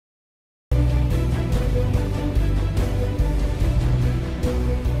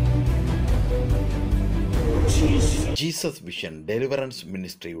Jesus vision deliverance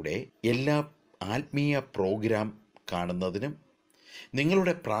മിനിസ്ട്രിയുടെ എല്ലാ ആത്മീയ programme കാണുന്നതിനും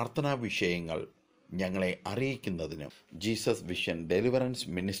നിങ്ങളുടെ പ്രാർത്ഥനാ വിഷയങ്ങൾ ഞങ്ങളെ അറിയിക്കുന്നതിനും Jesus vision deliverance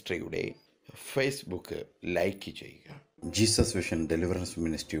മിനിസ്ട്രിയുടെ Facebook like ചെയ്യുക. ജീസസ് വിഷൻ ഡെലിവറൻസ്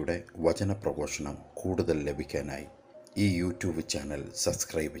മിനിസ്ട്രിയുടെ വചന പ്രഘോഷണം കൂടുതൽ ലഭിക്കാനായി ഈ യൂട്യൂബ് ചാനൽ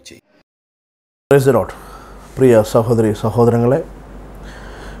സബ്സ്ക്രൈബ് ചെയ്യും. Praise the Lord. പ്രിയ സഹോദരി സഹോദരങ്ങളെ,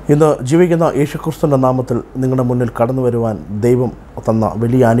 ഇന്ന് ജീവിക്കുന്ന യേശുക്രിസ്തുവിൻ്റെ നാമത്തിൽ നിങ്ങളുടെ മുന്നിൽ കടന്നു വരുവാൻ ദൈവം തന്ന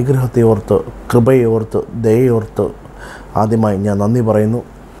വലിയ അനുഗ്രഹത്തെ ഓർത്ത്, കൃപയെ ഓർത്ത്, ദയയോർത്ത് ആദ്യമായി ഞാൻ നന്ദി പറയുന്നു.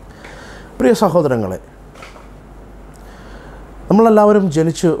 പ്രിയ സഹോദരങ്ങളെ, നമ്മളെല്ലാവരും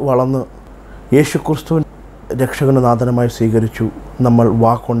ജനിച്ച് വളർന്ന് യേശുക്രിസ്തുവിൻ രക്ഷകനാഥനമായി സ്വീകരിച്ചു. നമ്മൾ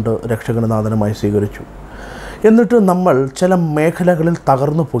വാക്കുകൊണ്ട് രക്ഷകനാഥനമായി സ്വീകരിച്ചു. എന്നിട്ട് നമ്മൾ ചില മേഖലകളിൽ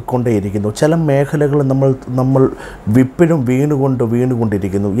തകർന്നു പോയിക്കൊണ്ടേയിരിക്കുന്നു. ചില മേഖലകളിൽ നമ്മൾ വിപ്പിലും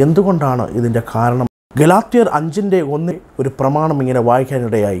വീണുകൊണ്ടിരിക്കുന്നു. എന്തുകൊണ്ടാണ് ഇതിൻ്റെ കാരണം? ഗലാത്യർ 5:1 ഒരു പ്രമാണം ഇങ്ങനെ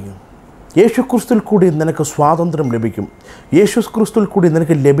വായിക്കാനിടയായി. യേശുക്രിസ്തുവിൽ കൂടി നിനക്ക് സ്വാതന്ത്ര്യം ലഭിക്കും. യേശുക്രിസ്തുവിൽ കൂടി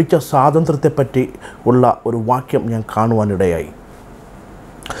നിനക്ക് ലഭിച്ച സ്വാതന്ത്ര്യത്തെപ്പറ്റി ഉള്ള ഒരു വാക്യം ഞാൻ കാണുവാനിടയായി.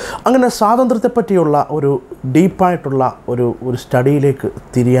 അങ്ങനെ സ്വാതന്ത്ര്യത്തെപ്പറ്റിയുള്ള ഒരു ഡീപ്പായിട്ടുള്ള ഒരു സ്റ്റഡിയിലേക്ക്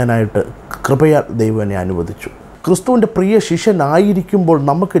തിരിയാനായിട്ട് കൃപയാൽ ദൈവം എന്നെ അനുവദിച്ചു. ക്രിസ്തുവിൻ്റെ പ്രിയ ശിഷ്യനായിരിക്കുമ്പോൾ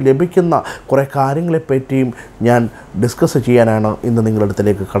നമുക്ക് ലഭിക്കുന്ന കുറേ കാര്യങ്ങളെപ്പറ്റിയും ഞാൻ ഡിസ്കസ് ചെയ്യാനാണ് ഇന്ന് നിങ്ങളുടെ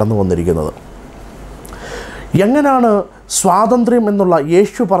അടുത്തേക്ക് കടന്നു വന്നിരിക്കുന്നത്. എങ്ങനെയാണ് സ്വാതന്ത്ര്യം എന്നുള്ള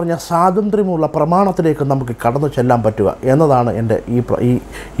യേശു പറഞ്ഞ സ്വാതന്ത്ര്യമുള്ള പ്രമാണത്തിലേക്ക് നമുക്ക് കടന്നു ചെല്ലാൻ പറ്റുക എന്നതാണ് എൻ്റെ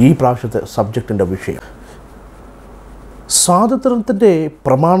ഈ പ്രാവശ്യത്തെ സബ്ജക്റ്റിൻ്റെ വിഷയം. സ്വാതന്ത്ര്യത്തിൻ്റെ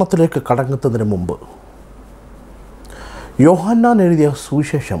പ്രമാണത്തിലേക്ക് കടങ്ങുന്നതിന് മുമ്പ് യോഹന്നാൻ എഴുതിയ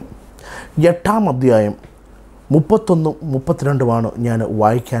സുവിശേഷം 8-ാം അധ്യായം 31-32 ഞാൻ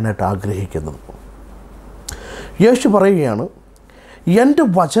വായിക്കാനായിട്ട് ആഗ്രഹിക്കുന്നത്. യേശു പറയുകയാണ്, എൻ്റെ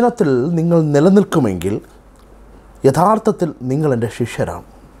വചനത്തിൽ നിങ്ങൾ നിലനിൽക്കുമെങ്കിൽ യഥാർത്ഥത്തിൽ നിങ്ങൾ എൻ്റെ ശിഷ്യരാണ്.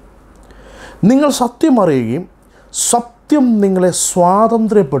 നിങ്ങൾ സത്യം അറിയുകയും സത്യം നിങ്ങളെ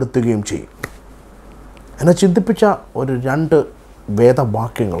സ്വാതന്ത്ര്യപ്പെടുത്തുകയും ചെയ്യും. എന്നെ ചിന്തിപ്പിച്ച ഒരു 2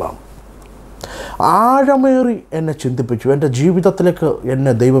 വേദവാക്യങ്ങളാണ്. ആഴമേറി എന്നെ ചിന്തിപ്പിച്ചു. എൻ്റെ ജീവിതത്തിലേക്ക്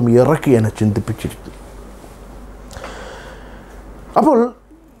എന്നെ ദൈവം ഇറക്കി എന്നെ ചിന്തിപ്പിച്ചിരിക്കുന്നു. അപ്പോൾ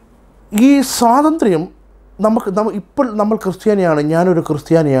ഈ സ്വാതന്ത്ര്യം ഇപ്പോൾ നമ്മൾ ക്രിസ്ത്യാനിയാണ്, ഞാനൊരു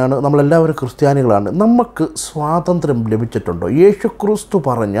ക്രിസ്ത്യാനിയാണ്, നമ്മളെല്ലാവരും ക്രിസ്ത്യാനികളാണ്. നമുക്ക് സ്വാതന്ത്ര്യം ലഭിച്ചിട്ടുണ്ടോ? യേശുക്രിസ്തു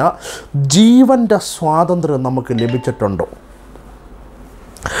പറഞ്ഞ ജീവൻ്റെ സ്വാതന്ത്ര്യം നമുക്ക് ലഭിച്ചിട്ടുണ്ടോ?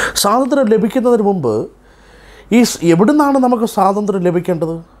 സ്വാതന്ത്ര്യം ലഭിക്കുന്നതിന് മുമ്പ് എവിടെ നിന്നാണ് നമുക്ക് സ്വാതന്ത്ര്യം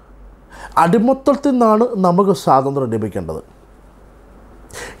ലഭിക്കേണ്ടത്? അടിമത്തത്തിൽ നിന്നാണ് നമുക്ക് സ്വാതന്ത്ര്യം ലഭിക്കേണ്ടത്.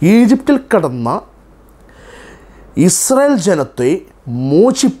 ഈജിപ്തിൽ കിടന്ന ഇസ്രായേൽ ജനത്തെ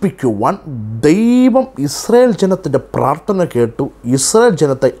മോചിപ്പിക്കുവാൻ ദൈവം ഇസ്രായേൽ ജനത്തിൻ്റെ പ്രാർത്ഥന കേട്ടു. ഇസ്രായേൽ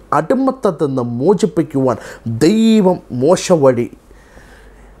ജനത്തെ അടിമത്തത്തിൽ നിന്ന് മോചിപ്പിക്കുവാൻ ദൈവം മോശ വഴി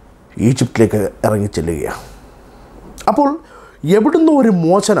ഈജിപ്തിലേക്ക് ഇറങ്ങിച്ചെല്ലുകയാണ്. അപ്പോൾ എവിടുന്നോ ഒരു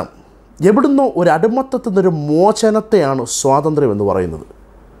മോചനം, എവിടുന്നോ ഒരു അടിമത്തത്തിൽ നിന്നൊരു മോചനത്തെയാണ് സ്വാതന്ത്ര്യം എന്ന് പറയുന്നത്.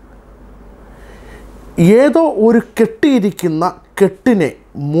 ഏതോ ഒരു കെട്ടിയിരിക്കുന്ന കെട്ടിനെ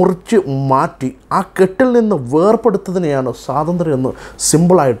മുറിച്ച് മാറ്റി ആ കെട്ടിൽ നിന്ന് വേർപെടുത്തതിനെയാണ് സ്വാതന്ത്ര്യം എന്ന്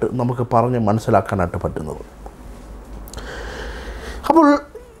സിമ്പിളായിട്ട് നമുക്ക് പറഞ്ഞ് മനസ്സിലാക്കാനായിട്ട് പറ്റുന്നത്. അപ്പോൾ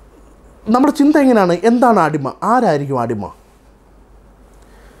നമ്മുടെ ചിന്ത എങ്ങനെയാണ്? എന്താണ് അടിമ? ആരായിരിക്കും അടിമ?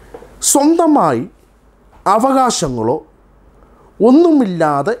 സ്വന്തമായി അവകാശങ്ങളോ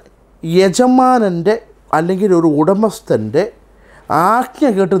ഒന്നുമില്ലാതെ യജമാനൻ്റെ അല്ലെങ്കിൽ ഒരു ഉടമസ്ഥൻ്റെ ആജ്ഞ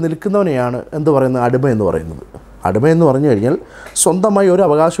കേട്ട് നിൽക്കുന്നവനെയാണ് എന്ത് പറയുന്നത്? അടിമ എന്ന് പറയുന്നത്. അടിമ എന്ന് പറഞ്ഞു കഴിഞ്ഞാൽ സ്വന്തമായി ഒരു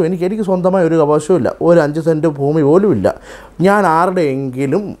അവകാശവും എനിക്ക് സ്വന്തമായി ഒരു അവകാശവും ഇല്ല. ഒരു 5 സെൻറ്റ് ഭൂമി പോലും ഇല്ല. ഞാൻ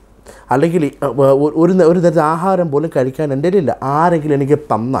ആരുടെയെങ്കിലും അല്ലെങ്കിൽ ഒരു നേരത്തെ ആഹാരം പോലും കഴിക്കാൻ എൻ്റെ കയ്യിലില്ല. ആരെങ്കിലും എനിക്ക്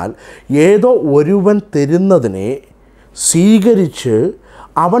തന്നാൽ ഏതോ ഒരുവൻ തരുന്നതിനെ സ്വീകരിച്ച്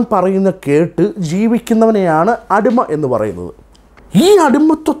അവൻ പറയുന്ന കേട്ട് ജീവിക്കുന്നവനെയാണ് അടിമ എന്ന് പറയുന്നത്. ഈ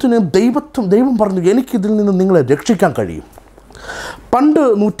അടിമത്വത്തിന് ദൈവം പറഞ്ഞു, എനിക്കിതിൽ നിന്ന് നിങ്ങളെ രക്ഷിക്കാൻ കഴിയും. പണ്ട്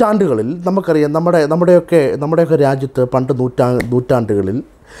നൂറ്റാണ്ടുകളിൽ നമുക്കറിയാം, നമ്മുടെയൊക്കെ രാജ്യത്ത് പണ്ട് നൂറ്റാണ്ടുകളിൽ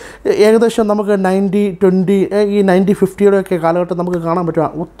ഏകദേശം നമുക്ക് 90-20 ഈ 90-50യുടെ കാലഘട്ടം നമുക്ക് കാണാൻ പറ്റുക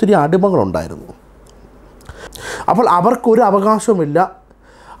ഒത്തിരി അടിമകളുണ്ടായിരുന്നു. അപ്പോൾ അവർക്കൊരു അവകാശവുമില്ല.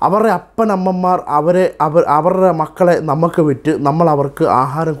 അവരുടെ അപ്പനമ്മമാർ അവരുടെ മക്കളെ നമുക്ക് വിറ്റ് നമ്മൾ അവർക്ക്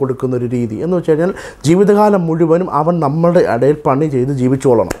ആഹാരം കൊടുക്കുന്നൊരു രീതി എന്ന് വെച്ച് കഴിഞ്ഞാൽ ജീവിതകാലം മുഴുവനും അവൻ നമ്മളുടെ ഇടയിൽ പണി ചെയ്ത്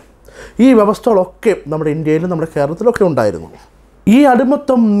ജീവിച്ചോളണം. ഈ വ്യവസ്ഥകളൊക്കെ നമ്മുടെ ഇന്ത്യയിലും നമ്മുടെ കേരളത്തിലൊക്കെ ഉണ്ടായിരുന്നു. ഈ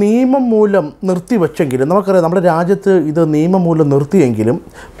അടിമത്വം നിയമം മൂലം നിർത്തിവെച്ചെങ്കിലും നമുക്കറിയാം, നമ്മുടെ രാജ്യത്ത് ഇത് നിയമം മൂലം നിർത്തിയെങ്കിലും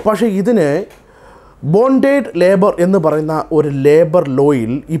പക്ഷേ ഇതിന് ബോണ്ടേഡ് ലേബർ എന്ന് പറയുന്ന ഒരു ലേബർ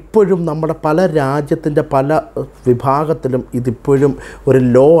ലോയിൽ ഇപ്പോഴും നമ്മുടെ പല രാജ്യത്തിൻ്റെ പല വിഭാഗത്തിലും ഇതിപ്പോഴും ഒരു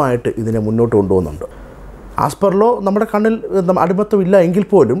ലോ ആയിട്ട് ഇതിനെ മുന്നോട്ട് കൊണ്ടുപോകുന്നുണ്ട്. ആസ് പെർ ലോ നമ്മുടെ കണ്ണിൽ അടിമത്തം ഇല്ല എങ്കിൽ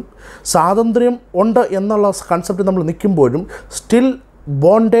പോലും സ്വാതന്ത്ര്യം ഉണ്ട് എന്നുള്ള കൺസെപ്റ്റ് നമ്മൾ നിൽക്കുമ്പോഴും സ്റ്റിൽ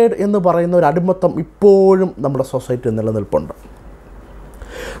ബോണ്ടേഡ് എന്ന് പറയുന്ന ഒരു അടിമത്തം ഇപ്പോഴും നമ്മുടെ സൊസൈറ്റിയിൽ നിലനിൽപ്പുണ്ട്.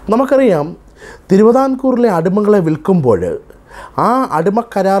 നമുക്കറിയാം, തിരുവിതാംകൂറിലെ അടിമകളെ വിൽക്കുമ്പോൾ ആ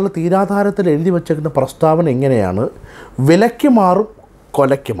അടിമക്കരാറിൽ തീരാധാരത്തിൽ എഴുതി വച്ചിരിക്കുന്ന പ്രസ്താവന എങ്ങനെയാണ്? വിലയ്ക്ക് മാറും,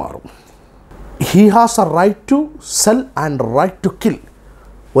 കൊലയ്ക്ക് മാറും. He has A right to cell and right to kill.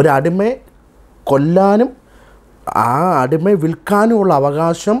 ഒരു അടിമയെ കൊല്ലാനും ആ അടിമയെ വിൽക്കാനുമുള്ള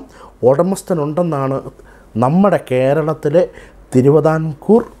അവകാശം ഉടമസ്ഥനുണ്ടെന്നാണ് നമ്മുടെ കേരളത്തിലെ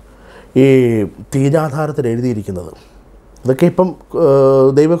തിരുവിതാംകൂർ ഈ തീരാധാരത്തിൽ എഴുതിയിരിക്കുന്നത്. ഇതൊക്കെ ഇപ്പം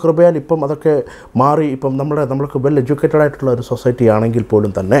ദൈവകൃപയാൽ ഇപ്പം അതൊക്കെ മാറി. ഇപ്പം നമ്മൾക്ക് വെൽ എഡ്യൂക്കേറ്റഡ് ആയിട്ടുള്ള ഒരു സൊസൈറ്റി ആണെങ്കിൽ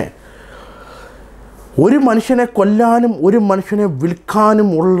പോലും തന്നെ ഒരു മനുഷ്യനെ കൊല്ലാനും ഒരു മനുഷ്യനെ വിൽക്കാനും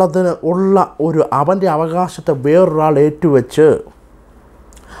ഉള്ള ഒരു അവൻ്റെ അവകാശത്തെ വേറൊരാൾ ഏറ്റുവെച്ച്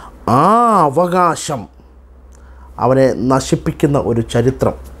ആ അവകാശം അവനെ നശിപ്പിക്കുന്ന ഒരു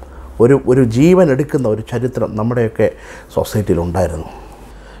ചരിത്രം, ഒരു ജീവൻ എടുക്കുന്ന ഒരു ചരിത്രം നമ്മുടെയൊക്കെ സൊസൈറ്റിയിലുണ്ടായിരുന്നു.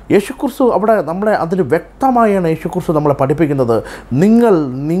 യേശുക്രിസ്തു അവിടെ നമ്മളെ അതിന് വ്യക്തമായാണ് യേശുക്രിസ്തു നമ്മളെ പഠിപ്പിക്കുന്നത്,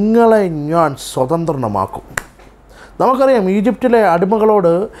 നിങ്ങളെ ഞാൻ സ്വതന്ത്രമാക്കും. നമുക്കറിയാം, ഈജിപ്തിലെ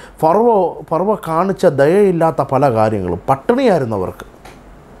അടിമകളോട് ഫറവോ കാണിച്ച ദയയില്ലാത്ത പല കാര്യങ്ങളും. പട്ടിണിയായിരുന്നു അവർക്ക്.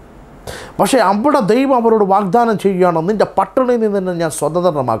 പക്ഷേ അവിടെ ദൈവം അവരോട് വാഗ്ദാനം ചെയ്യുകയാണ്, നിൻ്റെ പട്ടിണിയിൽ നിന്ന് തന്നെ ഞാൻ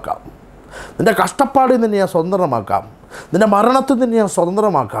സ്വതന്ത്രമാക്കാം, നിൻ്റെ കഷ്ടപ്പാടിൽ നിന്ന് ഞാൻ സ്വതന്ത്രമാക്കാം, നിൻ്റെ മരണത്തിൽ നിന്ന് ഞാൻ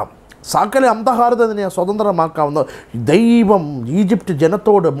സ്വതന്ത്രമാക്കാം, സകല അന്ധകാരത്തിൽ നിന്ന് ഞാൻ സ്വതന്ത്രമാക്കാമെന്ന് ദൈവം ഈജിപ്റ്റ്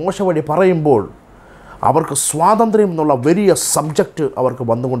ജനത്തോട് മോശ വഴി പറയുമ്പോൾ അവർക്ക് സ്വാതന്ത്ര്യം എന്നുള്ള വലിയ സബ്ജക്റ്റ് അവർക്ക്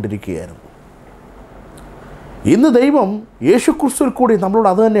വന്നുകൊണ്ടിരിക്കുകയായിരുന്നു. ഇന്ന് ദൈവം യേശുക്രിസ്തുവിൽ കൂടി നമ്മളോട്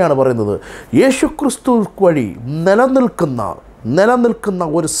അത് തന്നെയാണ് പറയുന്നത്. യേശുക്രിസ്തു വഴി നിലനിൽക്കുന്ന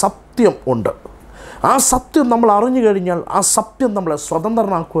ഒരു സത്യം ഉണ്ട്. ആ സത്യം നമ്മൾ അറിഞ്ഞു കഴിഞ്ഞാൽ ആ സത്യം നമ്മളെ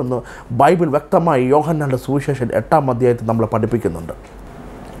സ്വതന്ത്രനാക്കുമെന്ന് ബൈബിൾ വ്യക്തമായി യോഹന്നാന്റെ സുവിശേഷം 8-ാം അധ്യായത്തിൽ നമ്മളെ പഠിപ്പിക്കുന്നുണ്ട്.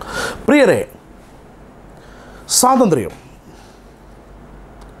 പ്രിയരെ, സ്വാതന്ത്ര്യം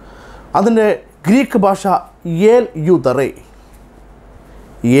അതിൻ്റെ ഗ്രീക്ക് ഭാഷ യേൽ യു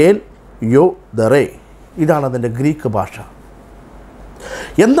ദറേ, ഇതാണ് അതിൻ്റെ ഗ്രീക്ക് ഭാഷ.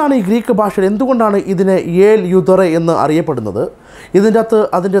 എന്താണ് ഈ ഗ്രീക്ക് ഭാഷയിൽ, എന്തുകൊണ്ടാണ് ഇതിനെ യേൽ യുദറെ എന്ന് അറിയപ്പെടുന്നത്?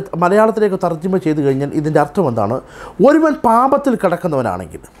 അതിൻ്റെ മലയാളത്തിലേക്ക് തർജ്ജമ ചെയ്ത് കഴിഞ്ഞാൽ ഇതിൻ്റെ അർത്ഥം എന്താണ്? ഒരുവൻ പാപത്തിൽ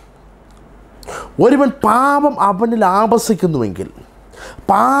കിടക്കുന്നവനാണെങ്കിൽ, ഒരുവൻ പാപം അവനിൽ ആവസിക്കുന്നുവെങ്കിൽ,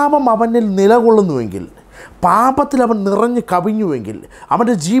 പാപം അവനിൽ നിലകൊള്ളുന്നുവെങ്കിൽ, പാപത്തിൽ അവൻ നിറഞ്ഞു കവിഞ്ഞുവെങ്കിൽ,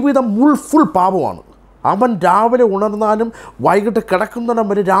 അവൻ്റെ ജീവിതം ഫുൾ പാപമാണ്. അവൻ രാവിലെ ഉണർന്നാലും വൈകിട്ട് കിടക്കുന്നിടം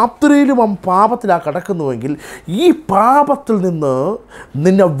വരെ രാത്രിയിലും അവൻ പാപത്തിലാണ് കിടക്കുന്നുവെങ്കിൽ, ഈ പാപത്തിൽ നിന്ന്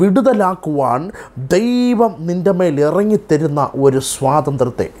നിന്നെ വിടുതലാക്കുവാൻ ദൈവം നിൻ്റെ മേൽ ഇറങ്ങിത്തരുന്ന ഒരു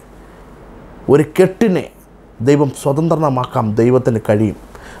സ്വാതന്ത്ര്യത്തെ, ഒരു കെട്ടിനെ ദൈവം സ്വതന്ത്രമാക്കാൻ ദൈവത്തിന് കഴിയും.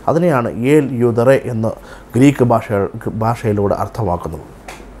 അതിനെയാണ് യേൽ യുദറെ എന്ന് ഗ്രീക്ക് ഭാഷയിലൂടെ അർത്ഥമാക്കുന്നത്.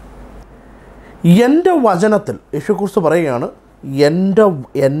 എൻ്റെ വചനത്തിൽ യേശുക്രിസ്തു പറയുകയാണ്,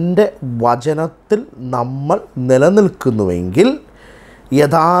 എൻ്റെ വചനത്തിൽ നമ്മൾ നിലനിൽക്കുന്നുവെങ്കിൽ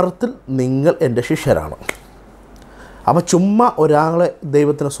യഥാർത്ഥത്തിൽ നിങ്ങൾ എൻ്റെ ശിഷ്യരാണ്. അപ്പോൾ ചുമ്മാ ഒരാളെ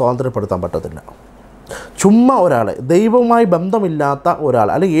ദൈവത്തിന് സ്വാതന്ത്ര്യപ്പെടുത്താൻ പറ്റത്തില്ല. ചുമ്മാ ഒരാളെ, ദൈവവുമായി ബന്ധമില്ലാത്ത ഒരാൾ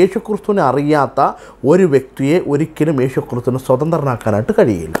അല്ലെങ്കിൽ യേശുക്രിസ്തുവിനെ അറിയാത്ത ഒരു വ്യക്തിയെ ഒരിക്കലും യേശുക്രിസ്തുവിനെ സ്വതന്ത്രനാക്കാനായിട്ട്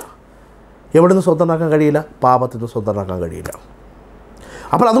കഴിയില്ല. എവിടെ നിന്ന് സ്വതന്ത്രനാക്കാൻ കഴിയില്ല? പാപത്തിൽ നിന്ന് സ്വതന്ത്രനാക്കാൻ കഴിയില്ല.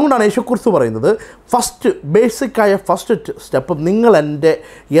 അപ്പോൾ അതുകൊണ്ടാണ് യേശുക്രിസ്തു പറയുന്നത്, ബേസിക്കായ ഫസ്റ്റ് സ്റ്റെപ്പ്, നിങ്ങൾ എൻ്റെ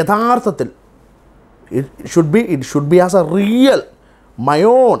യഥാർത്ഥത്തിൽ it should be as A real my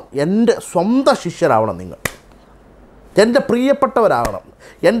own, എൻ്റെ സ്വന്തം ശിഷ്യരാവണം. നിങ്ങൾ എൻ്റെ പ്രിയപ്പെട്ടവരാകണം,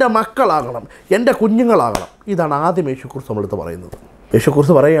 എൻ്റെ മക്കളാകണം, എൻ്റെ കുഞ്ഞുങ്ങളാകണം. ഇതാണ് ആദ്യം യേശുക്രിസ്തു നമ്മളടുത്ത് പറയുന്നത്.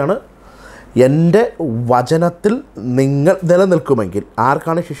 യേശുക്രിസ്തു പറയുകയാണ്, എൻ്റെ വചനത്തിൽ നിങ്ങൾ നിലനിൽക്കുമെങ്കിൽ.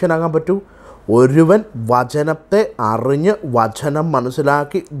 ആർക്കാണ് ശിഷ്യനാകാൻ പറ്റൂ? ഒരുവൻ വചനത്തെ അറിഞ്ഞ് വചനം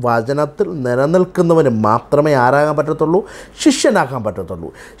മനസ്സിലാക്കി വചനത്തിൽ നിലനിൽക്കുന്നവന് മാത്രമേ ആരാകാൻ പറ്റത്തുള്ളൂ? ശിഷ്യനാകാൻ പറ്റത്തുള്ളൂ.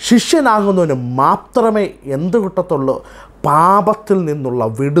 ശിഷ്യനാകുന്നവന് മാത്രമേ എന്ത് കിട്ടത്തുള്ളൂ? പാപത്തിൽ നിന്നുള്ള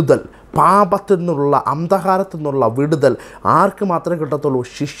വിടുതൽ, പാപത്തിൽ നിന്നുള്ള അന്ധകാരത്തിൽ നിന്നുള്ള വിടുതൽ ആർക്ക് മാത്രമേ കിട്ടത്തുള്ളൂ?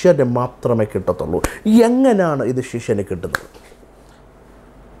 ശിഷ്യന് മാത്രമേ കിട്ടത്തുള്ളൂ. എങ്ങനെയാണ് ഇത് ശിഷ്യന് കിട്ടുന്നത്?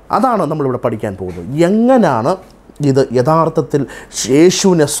 അതാണ് നമ്മളിവിടെ പഠിക്കാൻ പോകുന്നത്. എങ്ങനെയാണ് ഇത് യഥാർത്ഥത്തിൽ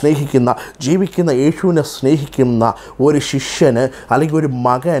യേശുവിനെ സ്നേഹിക്കുന്ന, ജീവിക്കുന്ന യേശുവിനെ സ്നേഹിക്കുന്ന ഒരു ശിഷ്യന് അല്ലെങ്കിൽ ഒരു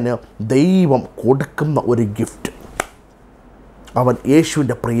മകന് ദൈവം കൊടുക്കുന്ന ഒരു ഗിഫ്റ്റ്. അവൻ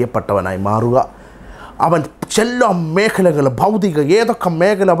യേശുവിൻ്റെ പ്രിയപ്പെട്ടവനായി മാറുക. അവൻ എല്ലാ മേഖലകളും ഭൗതിക ഏതൊക്കെ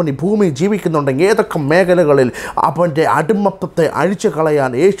മേഖല അവൻ ഈ ഭൂമിയിൽ ജീവിക്കുന്നുണ്ടെങ്കിൽ ഏതൊക്കെ മേഖലകളിൽ അവൻ്റെ അടിമത്തത്തെ അഴിച്ചു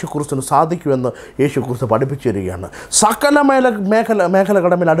കളയാൻ യേശു ക്രിസ്തുവിന് സാധിക്കുമെന്ന് യേശു ക്രിസ്തു പഠിപ്പിച്ചു തരികയാണ്. സകല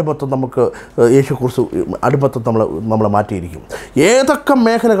മേഖലകളുടെ മേൽ അടിമത്തം നമുക്ക് യേശു ക്രിസ്തു അടിമത്തം നമ്മൾ മാറ്റിയിരിക്കും. ഏതൊക്കെ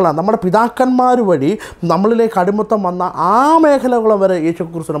മേഖലകളാണ് നമ്മുടെ പിതാക്കന്മാർ വഴി നമ്മളിലേക്ക് അടിമത്തം വന്ന ആ മേഖലകൾ വരെ യേശു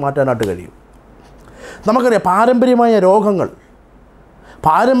ക്രിസ്തുവിനെ മാറ്റാനായിട്ട് കഴിയും. നമുക്കറിയാം, പാരമ്പര്യമായ രോഗങ്ങൾ,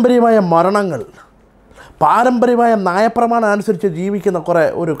 പാരമ്പര്യമായ മരണങ്ങൾ, പാരമ്പര്യമായ നയപ്രമാണം അനുസരിച്ച് ജീവിക്കുന്ന കുറേ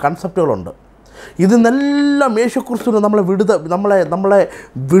ഒരു കൺസെപ്റ്റുകളുണ്ട്. ഇതിനെല്ലാം യേശുക്രിസ്തുവിന് നമ്മളെ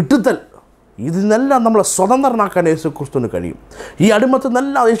വിടുതൽ, ഇതിനെല്ലാം നമ്മളെ സ്വതന്ത്രനാക്കാൻ യേശുക്രിസ്തുവിന് കഴിയും. ഈ അടിമത്തിൽ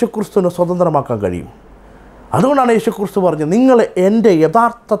നിന്നെല്ലാം യേശുക്രിസ്തുവിന് സ്വതന്ത്രമാക്കാൻ കഴിയും. അതുകൊണ്ടാണ് യേശുക്രിസ്തു പറഞ്ഞത്, നിങ്ങൾ എൻ്റെ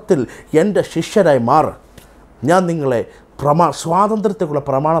യഥാർത്ഥത്തിൽ എൻ്റെ ശിഷ്യരായി മാറ്, ഞാൻ നിങ്ങളെ സ്വാതന്ത്ര്യത്തിലുള്ള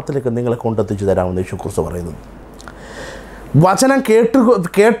പ്രമാണത്തിലേക്ക് നിങ്ങളെ കൊണ്ടെത്തിച്ചു തരാമെന്ന് യേശുക്രിസ്തു പറയുന്നത്. വചനം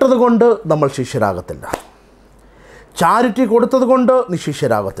കേട്ടത് കൊണ്ട് നമ്മൾ ശിഷ്യരാകത്തില്ല. ചാരിറ്റി കൊടുത്തത് കൊണ്ട് നീ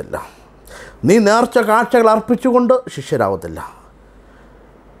ശിഷ്യരാകത്തില്ല. നീ നേർച്ച കാഴ്ചകൾ അർപ്പിച്ചുകൊണ്ട് ശിഷ്യരാകത്തില്ല.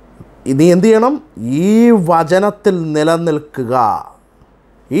 നീ എന്തു ചെയ്യണം? ഈ വചനത്തിൽ നിലനിൽക്കുക.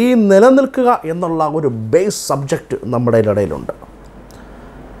 ഈ നിലനിൽക്കുക എന്നുള്ള ഒരു ബേസ് സബ്ജക്റ്റ് നമ്മുടെ ഇടയിലുണ്ട്.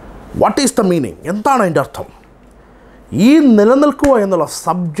 What is the meaning? എന്താണ് അതിൻ്റെ അർത്ഥം? ഈ നിലനിൽക്കുക എന്നുള്ള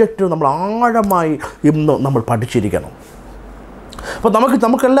സബ്ജക്റ്റ് നമ്മൾ ആഴമായി ഇന്ന് നമ്മൾ പഠിച്ചിരിക്കണം. അപ്പോൾ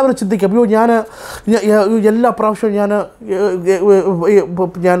നമുക്കെല്ലാവരും ചിന്തിക്കാം, അയ്യോ ഞാൻ എല്ലാ പ്രാവശ്യവും ഞാൻ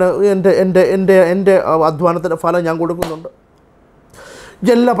എൻ്റെ അധ്വാനത്തിൻ്റെ ഫലം ഞാൻ കൊടുക്കുന്നുണ്ട്,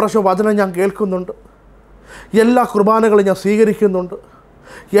 എല്ലാ പ്രാവശ്യവും വചനം ഞാൻ കേൾക്കുന്നുണ്ട്, എല്ലാ കുർബാനകളും ഞാൻ സ്വീകരിക്കുന്നുണ്ട്,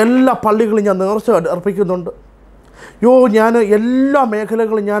 എല്ലാ പള്ളികളും ഞാൻ നേർച്ച അർപ്പിക്കുന്നുണ്ട്, ഞാൻ എല്ലാ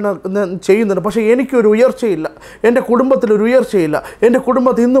മേഖലകളും ഞാൻ ചെയ്യുന്നുണ്ട്, പക്ഷേ എനിക്കൊരു ഉയർച്ചയില്ല, എൻ്റെ കുടുംബത്തിലൊരു ഉയർച്ചയില്ല, എൻ്റെ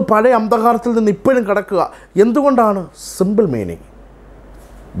കുടുംബത്തിൽ ഇന്ന് പഴയ അന്ധകാരത്തിൽ നിന്ന് ഇപ്പോഴും കിടക്കുക. എന്തുകൊണ്ടാണ്? Simple meaning.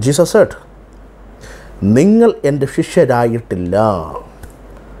 ജീസസ് സെഡ്, നിങ്ങൾ എൻ്റെ ശിഷ്യരായിട്ടില്ല.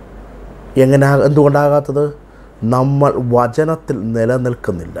 എന്തുകൊണ്ടാകാത്തത്? നമ്മൾ വചനത്തിൽ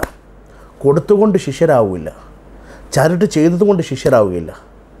നിലനിൽക്കുന്നില്ല. കൊടുത്തുകൊണ്ട് ശിഷ്യരാവില്ല, ചാരിറ്റി ചെയ്തതുകൊണ്ട് ശിഷ്യരാവുകയില്ല,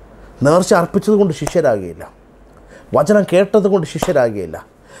 നേർച്ച അർപ്പിച്ചതുകൊണ്ട് ശിഷ്യരാകുകയില്ല, വചനം കേട്ടതുകൊണ്ട് ശിഷ്യരാകുകയില്ല,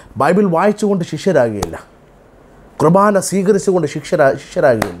 ബൈബിൾ വായിച്ചുകൊണ്ട് ശിഷ്യരാകുകയില്ല, കുർബാന സ്വീകരിച്ചുകൊണ്ട്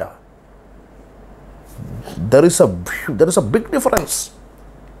ശിഷ്യരാകുകയില്ല. There is a big difference.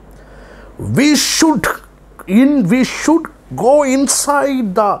 We should go inside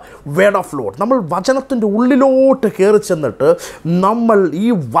the word of Lord. നമ്മൾ വചനത്തിൻ്റെ ഉള്ളിലോട്ട് കയറി ചെന്നിട്ട് നമ്മൾ ഈ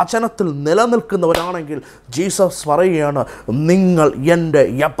വചനത്തിൽ നിലനിൽക്കുന്നവരാണെങ്കിൽ ജീസസ് പറയുകയാണ്, നിങ്ങൾ എൻ്റെ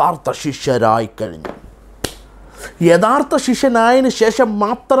യഥാർത്ഥ ശിഷ്യരായി കഴിഞ്ഞു. യഥാർത്ഥ ശിഷ്യനായതിനു ശേഷം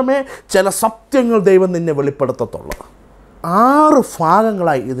മാത്രമേ ചില സത്യങ്ങൾ ദൈവം നിന്നെ വെളിപ്പെടുത്തത്തുള്ളൂ. 6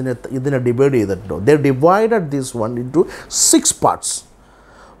 ഭാഗങ്ങളായി ഇതിനെ ഡിവൈഡ് ചെയ്തിട്ടുണ്ടോ. ദേ divided this one into 6 parts.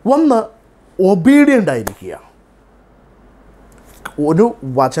 ഒന്ന്, ഒബീഡിയൻ്റ് ആയിരിക്കുക. ഒരു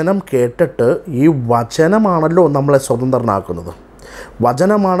വചനം കേട്ടിട്ട് ഈ വചനമാണല്ലോ നമ്മളെ സ്വതന്ത്രനാക്കുന്നത്,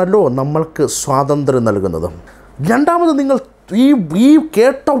 വചനമാണല്ലോ നമ്മൾക്ക് സ്വാതന്ത്ര്യം നൽകുന്നത്. രണ്ടാമത്, നിങ്ങൾ ഈ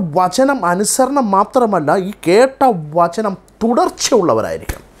കേട്ട വചനം അനുസരണം മാത്രമല്ല, ഈ കേട്ട വചനം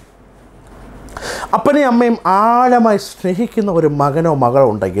തുടർച്ചയുള്ളവരായിരിക്കണം. അപ്പനെയും അമ്മയും ആഴമായി സ്നേഹിക്കുന്ന ഒരു മകനോ മകളോ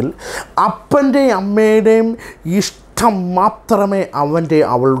ഉണ്ടെങ്കിൽ അപ്പൻ്റെയും അമ്മയുടെയും ഇഷ്ടം മാത്രമേ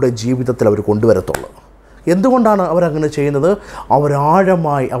അവളുടെ ജീവിതത്തിൽ അവർ കൊണ്ടുവരത്തുള്ളൂ. എന്തുകൊണ്ടാണ് അവരങ്ങനെ ചെയ്യുന്നത്? അവർ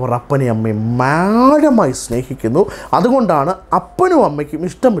അപ്പനെയും അമ്മയും ആഴമായി സ്നേഹിക്കുന്നു. അതുകൊണ്ടാണ് അപ്പനും അമ്മയ്ക്കും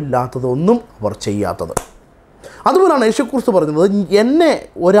ഇഷ്ടമില്ലാത്തതൊന്നും അവർ ചെയ്യാത്തത്. അതുപോലെയാണ് യേശുക്രിസ്തു പറയുന്നത്, എന്നെ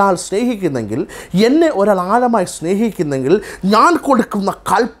ഒരാൾ സ്നേഹിക്കുന്നെങ്കിൽ, എന്നെ ഒരാൾ ആഴമായി സ്നേഹിക്കുന്നെങ്കിൽ ഞാൻ കൊടുക്കുന്ന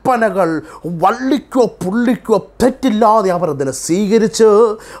കൽപ്പനകൾ വള്ളിക്കോ പുള്ളിക്കോ തെറ്റില്ലാതെ അവർ അതിനെ സ്വീകരിച്ച്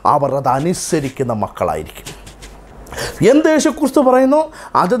അവർ അതനുസരിക്കുന്ന മക്കളായിരിക്കും. എന്ത് യേശുക്രിസ്തു പറയുന്നു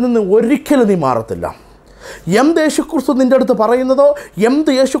അതിൽ നിന്ന് ഒരിക്കലും നീ മാറത്തില്ല. എന്ത് യേശുക്രിസ്തു നിൻ്റെ അടുത്ത് പറയുന്നതോ, എന്ത്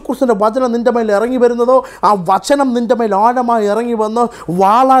യേശുക്രിസ്തുവിൻ്റെ വചനം നിൻ്റെ മേൽ ഇറങ്ങി വരുന്നതോ, ആ വചനം നിൻ്റെ മേൽ ആഴമായി ഇറങ്ങി വന്ന്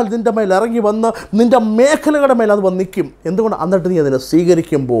വാളാൽ നിൻ്റെ മേൽ ഇറങ്ങി വന്ന് നിൻ്റെ മേഖലകളുടെ മേൽ അത് വന്ന് നിൽക്കും. എന്തുകൊണ്ട്? എന്നിട്ട് നീ അതിനെ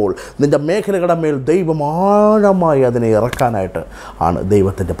സ്വീകരിക്കുമ്പോൾ നിൻ്റെ മേഖലകളുടെ മേൽ ദൈവം ആഴമായി അതിനെ ഇറക്കാനായിട്ട് ആണ്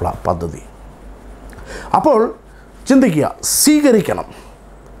ദൈവത്തിൻ്റെ പദ്ധതി. അപ്പോൾ ചിന്തിക്കുക, സ്വീകരിക്കണം,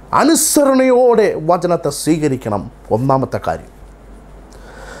 അനുസരണയോടെ വചനത്തെ സ്വീകരിക്കണം. ഒന്നാമത്തെ കാര്യം.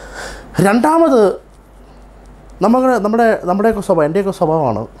 രണ്ടാമത്, നമ്മുടെയൊക്കെ സ്വഭാവം, എൻ്റെയൊക്കെ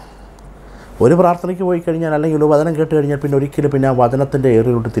സ്വഭാവമാണ്, ഒരു പ്രാർത്ഥനയ്ക്ക് പോയി കഴിഞ്ഞാൽ അല്ലെങ്കിൽ ഒരു വചനം കേട്ട് കഴിഞ്ഞാൽ പിന്നെ ഒരിക്കലും ആ വചനത്തിൻ്റെ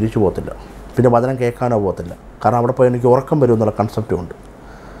ഏറിയോട്ട് തിരിച്ചു പോകത്തില്ല, പിന്നെ വചനം കേൾക്കാനോ പോകത്തില്ല. കാരണം അവിടെ പോയി എനിക്ക് ഉറക്കം വരും എന്നുള്ള കൺസെപ്റ്റുമുണ്ട്.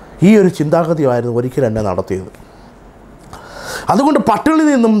 ഈ ഒരു ചിന്താഗതിയായിരുന്നു ഒരിക്കലും എന്നെ നടത്തിയത്. അതുകൊണ്ട് പട്ടിണിയിൽ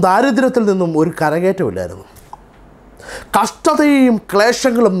നിന്നും ദാരിദ്ര്യത്തിൽ നിന്നും ഒരു കരകയറ്റമില്ലായിരുന്നു. കഷ്ടതയും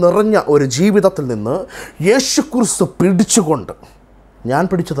ക്ലേശങ്ങളും നിറഞ്ഞ ഒരു ജീവിതത്തിൽ നിന്ന് യേശുക്രിസ്തു പിടിച്ചുകൊണ്ട് ഞാൻ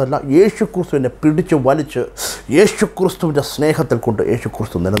പിടിച്ചതല്ല, യേശുക്രിസ്തു എന്നെ പിടിച്ച് വലിച്ച് യേശുക്രിസ്തുവിൻ്റെ സ്നേഹത്തിൽ കൊണ്ട്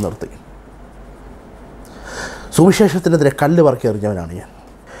യേശുക്രിസ്തു നിലനിർത്തി. സുവിശേഷത്തിനെതിരെ കല്ല് പറക്കി എറിഞ്ഞവനാണ് ഞാൻ.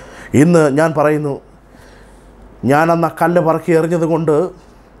 ഇന്ന് ഞാൻ പറയുന്നു, ഞാൻ അന്ന് ആ കല്ല് പറക്കി എറിഞ്ഞത് കൊണ്ട്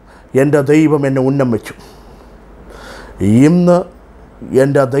എൻ്റെ ദൈവം എന്നെ ഉന്നം വെച്ചു. ഇന്ന്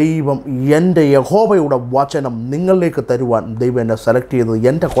എൻ്റെ ദൈവം, എൻ്റെ യഹോവയുടെ വചനം നിങ്ങളിലേക്ക് തരുവാൻ ദൈവം എന്നെ സെലക്ട് ചെയ്തത്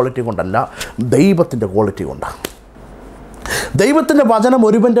എൻ്റെ ക്വാളിറ്റി കൊണ്ടല്ല, ദൈവത്തിൻ്റെ ക്വാളിറ്റി കൊണ്ടാണ്. ദൈവത്തിൻ്റെ വചനം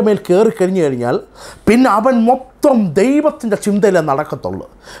ഒരുവൻ്റെ മേൽ കയറിക്കഴിഞ്ഞു കഴിഞ്ഞാൽ പിന്നെ അവൻ മൊത്തം ദൈവത്തിൻ്റെ ചിന്തയിലേ നടക്കത്തുള്ളൂ,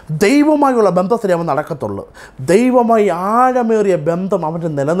 ദൈവമായുള്ള ബന്ധത്തിലേ അവൻ നടക്കത്തുള്ളൂ. ദൈവമായി ആഴമേറിയ ബന്ധം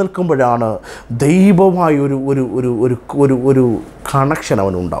അവൻ്റെ നിലനിൽക്കുമ്പോഴാണ് ദൈവമായി ഒരു ഒരു ഒരു ഒരു ഒരു ഒരു കണക്ഷൻ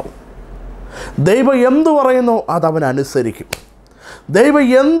അവനുണ്ടാവും. ദൈവം എന്തു പറയുന്നു അതവൻ അനുസരിക്കും. ദൈവം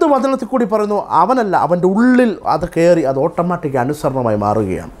എന്ത് വചനത്തിൽ കൂടി പറയുന്നു അവനല്ല, അവൻ്റെ ഉള്ളിൽ അത് കയറി അത് ഓട്ടോമാറ്റിക് അനുസരണമായി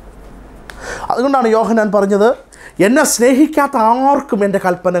മാറുകയാണ്. അതുകൊണ്ടാണ് യോഹന്നാൻ പറഞ്ഞത്, എന്നെ സ്നേഹിക്കാത്ത ആർക്കും എൻ്റെ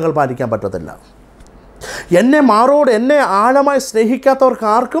കൽപ്പനകൾ പാലിക്കാൻ പറ്റത്തില്ല. എന്നെ ആഴമായി സ്നേഹിക്കാത്തവർക്ക്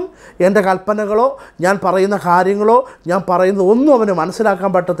ആർക്കും എൻ്റെ കൽപ്പനകളോ ഞാൻ പറയുന്ന കാര്യങ്ങളോ ഞാൻ പറയുന്നത് ഒന്നും അവന്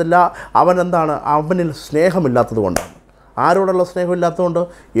മനസ്സിലാക്കാൻ പറ്റത്തില്ല. അവനെന്താണ്? അവനിൽ സ്നേഹമില്ലാത്തത് കൊണ്ടാണ്. ആരോടുള്ള സ്നേഹമില്ലാത്തതുകൊണ്ട്?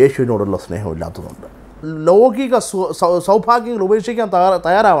 യേശുവിനോടുള്ള സ്നേഹമില്ലാത്തതുകൊണ്ട്. ലൗകിക സൗഭാഗ്യങ്ങൾ ഉപേക്ഷിക്കാൻ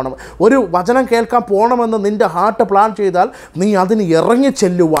തയ്യാറാവണം. ഒരു വചനം കേൾക്കാൻ പോകണമെന്ന് നിൻ്റെ ഹാർട്ട് പ്ലാൻ ചെയ്താൽ നീ അതിന് ഇറങ്ങി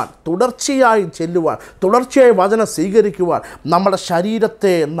ചെല്ലുവാൻ, തുടർച്ചയായി വചനം സ്വീകരിക്കുവാൻ നമ്മുടെ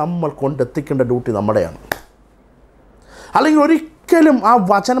ശരീരത്തെ നമ്മൾ കൊണ്ടെത്തിക്കേണ്ട ഡ്യൂട്ടി നമ്മുടെയാണ്. അല്ലെങ്കിൽ ഒരിക്കലും ആ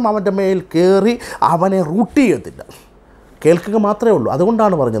വചനം അവൻ്റെ മേൽ കയറി അവനെ റൂട്ട് ചെയ്യത്തില്ല. കേൾക്കുക മാത്രമേ ഉള്ളൂ.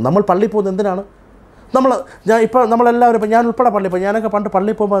 അതുകൊണ്ടാണ് പറഞ്ഞത്, നമ്മൾ പള്ളിയിൽ പോകുന്നത് എന്തിനാണ്? നമ്മളെല്ലാവരും, ഞാൻ ഉൾപ്പെടെ പള്ളിയിൽ പോയി, ഞാനൊക്കെ പണ്ട്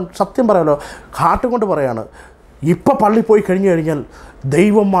പള്ളിയിൽ പോകുമ്പോൾ സത്യം പറയാമല്ലോ, ഹാർട്ട് കൊണ്ട് പറയാണ്, ഇപ്പോൾ പള്ളിയിൽ പോയി കഴിഞ്ഞു കഴിഞ്ഞാൽ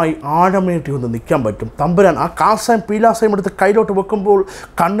ദൈവമായി ആഴമേറ്റി ഒന്ന് നിൽക്കാൻ പറ്റും. തമ്പുരാൻ ആ കാസായും പീലാസായും എടുത്ത് കയ്യിലോട്ട് വെക്കുമ്പോൾ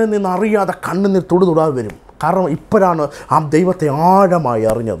കണ്ണിൽ നിന്ന് അറിയാതെ കണ്ണിൽ തുടുതുടാതെ വരും. കാരണം ഇപ്പോഴാണ് ആ ദൈവത്തെ ആഴമായി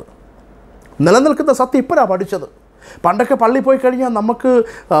അറിഞ്ഞത്. നിലനിൽക്കുന്ന സത്യം ഇപ്പോഴാണ് പഠിച്ചത്. പണ്ടൊക്കെ പള്ളിയിൽ പോയി കഴിഞ്ഞാൽ നമുക്ക്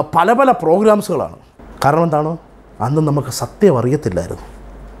പല പല പ്രോഗ്രാംസുകളാണ്. കാരണം എന്താണ്? അന്ന് നമുക്ക് സത്യം അറിയത്തില്ലായിരുന്നു.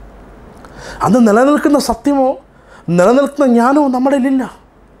 അന്ന് നിലനിൽക്കുന്ന സത്യമോ നിലനിൽക്കുന്ന ജ്ഞാനമോ നമ്മുടെ ഇല്ല.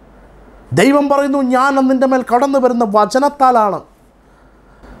 ദൈവം പറയുന്നു, ഞാൻ നിൻ്റെ മേൽ കടന്നു വരുന്ന വചനത്താലാണ്.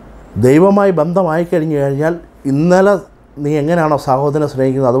 ദൈവമായി ബന്ധമായി കഴിഞ്ഞു കഴിഞ്ഞാൽ ഇന്നലെ നീ എങ്ങനെയാണോ സഹോദരനെ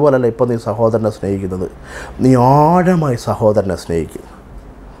സ്നേഹിക്കുന്നത് അതുപോലല്ല ഇപ്പോൾ നീ സഹോദരനെ സ്നേഹിക്കുന്നത്. നീ ആഴമായി സഹോദരനെ സ്നേഹിക്കും.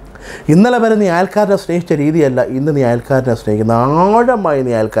 ഇന്നലെ വരെ നീ അയൽക്കാരനെ സ്നേഹിച്ച രീതിയല്ല ഇന്ന് നീ അയൽക്കാരനെ സ്നേഹിക്കുന്ന. ആഴമായി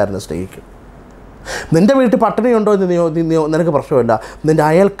നീ അയൽക്കാരനെ സ്നേഹിക്കും. നിൻ്റെ വീട്ടിൽ പട്ടിണിയുണ്ടോ എന്ന് നിനക്ക് പ്രശ്നമില്ല. നിൻ്റെ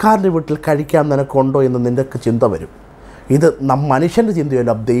അയൽക്കാരൻ്റെ വീട്ടിൽ കഴിക്കാൻ നിനക്കുണ്ടോ എന്ന് നിനക്ക് ചിന്ത വരും. ഇത് മനുഷ്യൻ്റെ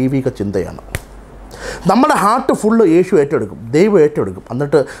ചിന്തയല്ല, ദൈവിക ചിന്തയാണ്. നമ്മുടെ ഹാർട്ട് ഫുള്ള് യേശു ഏറ്റെടുക്കും, ദൈവം ഏറ്റെടുക്കും.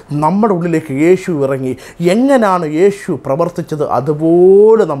 എന്നിട്ട് നമ്മുടെ ഉള്ളിലേക്ക് യേശു ഇറങ്ങി എങ്ങനെയാണ് യേശു പ്രവർത്തിച്ചത്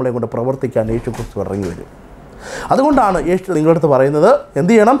അതുപോലെ നമ്മളെ കൊണ്ട് പ്രവർത്തിക്കാൻ യേശു ക്രിസ്തു ഇറങ്ങി വരും. അതുകൊണ്ടാണ് യേശു നിങ്ങളുടെ അടുത്ത് പറയുന്നത്,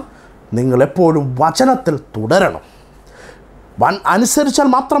 എന്ത് ചെയ്യണം? നിങ്ങളെപ്പോഴും വചനത്തിൽ തുടരണം. അനുസരിച്ചാൽ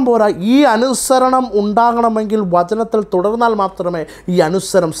മാത്രം പോരാ, ഈ അനുസരണം ഉണ്ടാകണമെങ്കിൽ വചനത്തിൽ തുടർന്നാൽ മാത്രമേ ഈ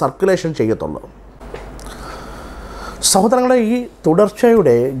അനുസരണം സർക്കുലേഷൻ ചെയ്യത്തുള്ളൂ. സഹോദരങ്ങളെ, ഈ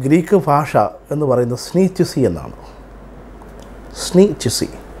തുടർച്ചയുടെ ഗ്രീക്ക് ഭാഷ എന്ന് പറയുന്നത് സ്നീച്ചിസി എന്നാണ്. സ്നീച്ചിസി.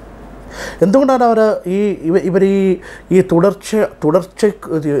 എന്തുകൊണ്ടാണ് അവർ ഇവർ ഈ തുടർച്ച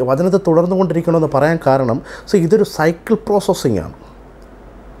വചനത്തെ തുടർന്നുകൊണ്ടിരിക്കണമെന്ന് പറയാൻ കാരണം, ഇതൊരു സൈക്കിൾ പ്രോസസ്സിംഗ് ആണ്.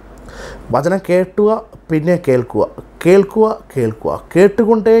 വചനം പിന്നെ കേൾക്കുക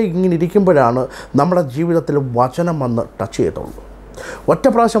കേട്ടുകൊണ്ടേ ഇങ്ങനെ ഇരിക്കുമ്പോഴാണ് നമ്മുടെ ജീവിതത്തിൽ വചനം വന്ന് ടച്ച് ചെയ്യത്തുള്ളൂ. ഒറ്റ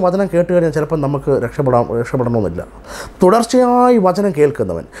പ്രാവശ്യം വചനം കേട്ട് കഴിഞ്ഞാൽ ചിലപ്പോൾ നമുക്ക് രക്ഷപ്പെടണമെന്നില്ല. തുടർച്ചയായി വചനം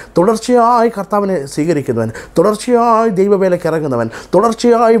കേൾക്കുന്നവൻ, തുടർച്ചയായി കർത്താവിനെ സ്വീകരിക്കുന്നവൻ, തുടർച്ചയായി ദൈവവേലയ്ക്ക് ഇറങ്ങുന്നവൻ,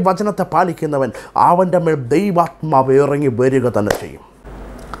 തുടർച്ചയായി വചനത്തെ പാലിക്കുന്നവൻ, അവൻ്റെ മേൽ ദൈവാത്മാവ് ഇറങ്ങി വരിക തന്നെ ചെയ്യും.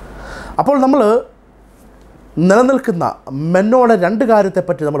 അപ്പോൾ നമ്മൾ നിലനിൽക്കുന്ന മെന്നോടെ രണ്ട്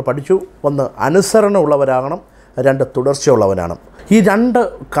കാര്യത്തെപ്പറ്റി നമ്മൾ പഠിച്ചു. ഒന്ന്, അനുസരണമുള്ളവരാകണം. രണ്ട്, തുടർച്ചയുള്ളവനാണ്. ഈ രണ്ട്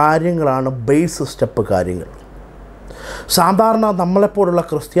കാര്യങ്ങളാണ് ബേസ് സ്റ്റെപ്പ് കാര്യങ്ങൾ. സാധാരണ നമ്മളെപ്പോലുള്ള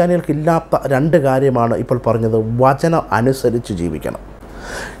ക്രിസ്ത്യാനികൾക്ക് ഇല്ലാത്ത രണ്ട് കാര്യമാണ് ഇപ്പോൾ പറഞ്ഞത്. വചനം അനുസരിച്ച് ജീവിക്കണം.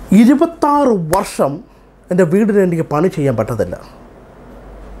 26 വർഷം എൻ്റെ വീടിന് എനിക്ക് പണി ചെയ്യാൻ പറ്റത്തില്ല.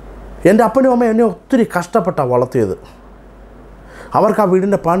 എൻ്റെ അപ്പനും അമ്മയും എന്നെ ഒത്തിരി കഷ്ടപ്പെട്ടാണ് വളർത്തിയത്. അവർക്ക് ആ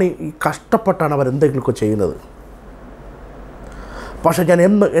വീടിൻ്റെ പണി കഷ്ടപ്പെട്ടാണ് അവരെന്തെങ്കിലുമൊക്കെ ചെയ്യുന്നത്. പക്ഷേ ഞാൻ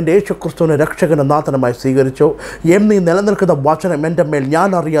എന്ന് എൻ്റെ യേശുക്രിസ്തുവിനെ രക്ഷകനും നാഥനുമായി സ്വീകരിച്ചോ, എന്നീ നിലനിൽക്കുന്ന വചനം എൻ്റെ മേൽ ഞാൻ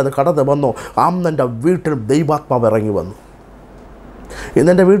അറിയാതെ കടന്നു വന്നോ, അന്ന് എൻ്റെ വീട്ടിൽ ദൈവാത്മാവ് ഇറങ്ങി വന്നു.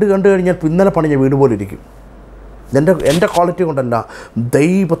 ഇന്നെൻ്റെ വീട് കണ്ടു കഴിഞ്ഞാൽ ഇന്നലെ പണിഞ്ഞ വീട് പോലെ ഇരിക്കും. എൻ്റെ ക്വാളിറ്റി കൊണ്ടല്ല,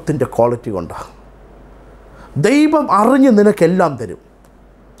 ദൈവത്തിൻ്റെ ക്വാളിറ്റി കൊണ്ടാണ്. ദൈവം അറിഞ്ഞ് നിനക്കെല്ലാം തരും.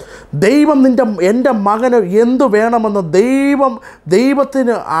 ദൈവം എൻ്റെ മകന് എന്തു വേണമെന്ന്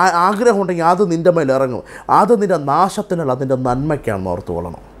ദൈവത്തിന് ആഗ്രഹമുണ്ടെങ്കിൽ അത് നിൻ്റെ മേൽ ഇറങ്ങും. അത് നിൻ്റെ നാശത്തിനല്ല, അതിൻ്റെ നന്മയ്ക്കാണെന്ന് ഓർത്ത്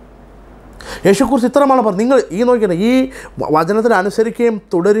കൊള്ളണം. യേശുക്കുറിച്ച് ഇത്രമാണ് പറഞ്ഞത്. നിങ്ങൾ ഈ നോക്കിയാൽ ഈ വചനത്തിന് അനുസരിക്കുകയും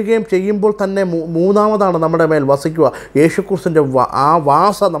തുടരുകയും ചെയ്യുമ്പോൾ തന്നെ മൂന്നാമതാണ് നമ്മുടെ മേൽ വസിക്കുക. യേശുക്കുറിച്ചിൻ്റെ ആ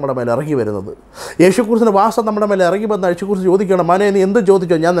വാസം നമ്മുടെ മേൽ ഇറങ്ങി വരുന്നത്. യേശുക്കുറിച്ചിൻ്റെ വാസം നമ്മുടെ മേൽ ഇറങ്ങി വന്ന യേശുക്കുറിച്ച് ചോദിക്കണം, മനെ നീ എന്ത്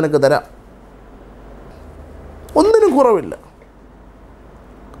ചോദിച്ചോ ഞാൻ നിനക്ക് തരാം. ഒന്നിനും കുറവില്ല.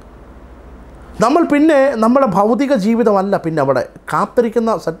 നമ്മൾ പിന്നെ നമ്മുടെ ഭൗതിക ജീവിതമല്ല പിന്നെ അവിടെ കാത്തിരിക്കുന്ന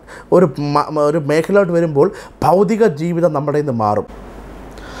ഒരു മേഖലയോട്ട് വരുമ്പോൾ ഭൗതിക ജീവിതം നമ്മുടെ നിന്ന് മാറും.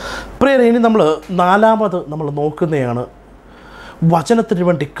 പ്രിയരെ, ഇനി നാലാമത് നമ്മൾ നോക്കുന്നതാണ് വചനത്തിന്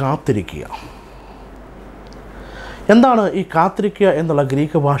വേണ്ടി കാത്തിരിക്കുക. എന്താണ് ഈ കാത്തിരിക്കുക എന്നുള്ള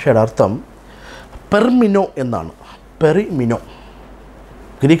ഗ്രീക്ക് ഭാഷയുടെ അർത്ഥം? പെർമിനോ എന്നാണ്. പെറിമിനോ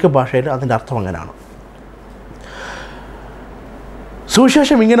ഗ്രീക്ക് ഭാഷയിൽ അതിൻ്റെ അർത്ഥം അങ്ങനെയാണ്.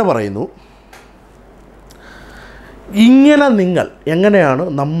 സുവിശേഷം ഇങ്ങനെ പറയുന്നു, ഇങ്ങനെ നിങ്ങൾ എങ്ങനെയാണ്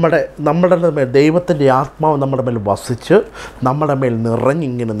നമ്മുടെ മേൽ ദൈവത്തിൻ്റെ ആത്മാവ് നമ്മുടെ മേൽ വസിച്ച് നമ്മുടെ മേൽ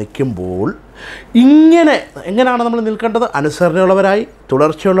നിറഞ്ഞിങ്ങനെ നിൽക്കുമ്പോൾ എങ്ങനെയാണ് നമ്മൾ നിൽക്കേണ്ടത്? അനുസരണയുള്ളവരായി,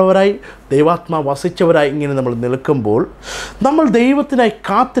 തുടർച്ചയുള്ളവരായി, ദൈവാത്മാവ് വസിച്ചവരായി ഇങ്ങനെ നമ്മൾ നിൽക്കുമ്പോൾ നമ്മൾ ദൈവത്തിനായി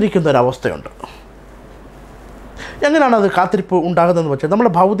കാത്തിരിക്കുന്ന ഒരവസ്ഥയുണ്ട്. എങ്ങനെയാണ് അത് കാത്തിരിപ്പ് ഉണ്ടാകുന്നതെന്ന് വെച്ചാൽ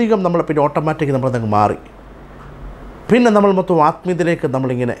നമ്മുടെ ഭൗതികം പിന്നെ ഓട്ടോമാറ്റിക് നമ്മളതങ്ങ് മാറി. പിന്നെ നമ്മൾ മൊത്തം ആത്മീയതയിലേക്ക്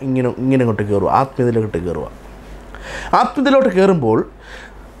ഇങ്ങനെ കൊണ്ട് കയറുക. ആത്മീയതയിലോട്ട് കയറുമ്പോൾ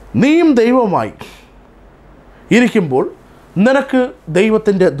നീയും ദൈവമായി ഇരിക്കുമ്പോൾ നിനക്ക്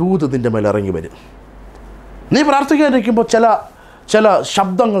ദൈവത്തിൻ്റെ ദൂത് നിൻ്റെ മേൽ ഇറങ്ങി വരും. നീ പ്രാർത്ഥിക്കാനിരിക്കുമ്പോൾ ചില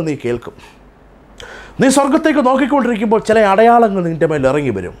ശബ്ദങ്ങൾ നീ കേൾക്കും. നീ സ്വർഗത്തേക്ക് നോക്കിക്കൊണ്ടിരിക്കുമ്പോൾ ചില അടയാളങ്ങൾ നിൻ്റെ മേൽ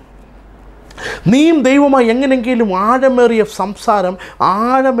ഇറങ്ങി വരും. നീയും ദൈവമായി എങ്ങനെയെങ്കിലും ആഴമേറിയ സംസാരം,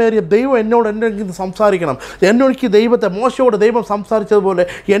 ദൈവം എന്തെങ്കിലും സംസാരിക്കണം. എനിക്ക് മോശയോട് ദൈവം സംസാരിച്ചതുപോലെ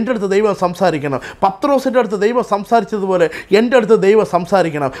എൻ്റെ അടുത്ത് ദൈവം സംസാരിക്കണം. പത്രോസിൻ്റെ അടുത്ത് ദൈവം സംസാരിച്ചതുപോലെ എൻ്റെ അടുത്ത് ദൈവം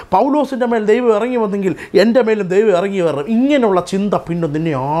സംസാരിക്കണം. പൗലോസിൻ്റെ മേൽ ദൈവം ഇറങ്ങി വന്നെങ്കിൽ എൻ്റെ മേലും ദൈവം ഇറങ്ങി വരണം. ഇങ്ങനെയുള്ള ചിന്ത പിന്നെ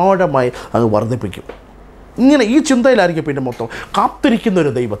നിന്നെ ആഴമായി അങ്ങ് വർദ്ധിപ്പിക്കും. ഈ ചിന്തയിലായിരിക്കും പിന്നെ മൊത്തം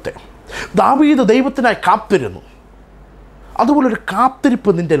കാത്തിരിക്കുന്നൊരു ദൈവത്തെ. ദാവീദ് ദൈവത്തിനായി കാത്തിരുന്നു. അതുപോലൊരു കാത്തിരിപ്പ്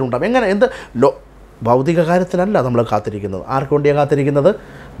നിൻ്റെ ഉണ്ടാവും. ഭൗതിക കാര്യത്തിനല്ല നമ്മൾ കാത്തിരിക്കുന്നത്. ആർക്ക് വേണ്ടിയാണ് കാത്തിരിക്കുന്നത്?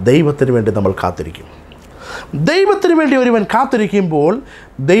 ദൈവത്തിന് വേണ്ടി നമ്മൾ കാത്തിരിക്കും. ദൈവത്തിന് വേണ്ടി ഒരുവൻ കാത്തിരിക്കുമ്പോൾ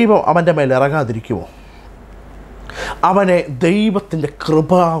ദൈവം അവൻ്റെ മേൽ ഇറങ്ങാതിരിക്കുമോ? അവനെ ദൈവത്തിൻ്റെ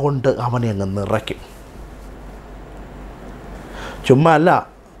കൃപ കൊണ്ട് അവനെ അങ്ങ് നിറയ്ക്കും. ചുമ്മാ അല്ല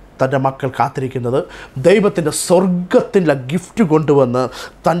തൻ്റെ മക്കൾ കാത്തിരിക്കുന്നത്. ദൈവത്തിൻ്റെ സ്വർഗത്തിൻ്റെ ഗിഫ്റ്റ് കൊണ്ടുവന്ന്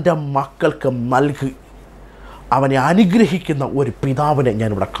തൻ്റെ മക്കൾക്ക് നൽകി അവനെ അനുഗ്രഹിക്കുന്ന ഒരു പിതാവിനെ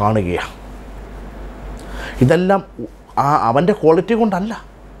ഞാനിവിടെ കാണുകയാണ്. ഇതെല്ലാം അവൻ്റെ ക്വാളിറ്റി കൊണ്ടല്ല,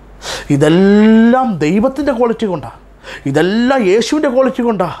 ഇതെല്ലാം ദൈവത്തിൻ്റെ ക്വാളിറ്റി കൊണ്ടാണ്. ഇതെല്ലാം യേശുവിൻ്റെ ക്വാളിറ്റി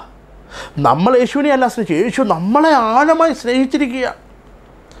കൊണ്ടാണ്. നമ്മൾ യേശുവിനെ അല്ല സ്നേഹിച്ചു, യേശു നമ്മളെ ആഴമായി സ്നേഹിച്ചിരിക്കുക.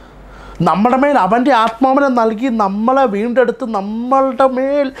 നമ്മുടെ മേൽ അവൻ്റെ ആത്മാവിനെ നൽകി നമ്മളെ വീണ്ടെടുത്ത് നമ്മളുടെ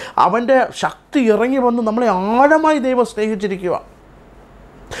മേൽ അവൻ്റെ ശക്തി ഇറങ്ങി വന്ന് നമ്മളെ ആഴമായി ദൈവം സ്നേഹിച്ചിരിക്കുക.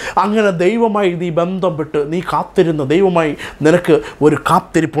 അങ്ങനെ ദൈവമായി നീ ബന്ധം വിട്ട് നീ കാത്തിരുന്ന ദൈവമായി നിനക്ക് ഒരു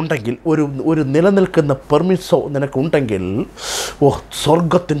കാത്തിരിപ്പുണ്ടെങ്കിൽ, ഒരു നിലനിൽക്കുന്ന പെർമിസോ നിനക്കുണ്ടെങ്കിൽ,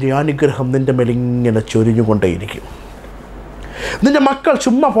 സ്വർഗത്തിൻ്റെ അനുഗ്രഹം നിൻ്റെ മേൽ ഇങ്ങനെ ചൊരിഞ്ഞുകൊണ്ടേയിരിക്കും. നിൻ്റെ മക്കൾ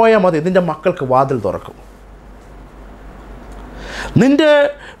ചുമ്മാ പോയാൽ മതി, നിൻ്റെ മക്കൾക്ക് വാതിൽ തുറക്കും. നിൻ്റെ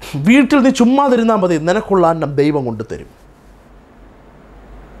വീട്ടിൽ നീ ചുമ്മാതിരുന്നാൽ മതി, നിനക്കുള്ള അന്നം ദൈവം കൊണ്ടുതരും.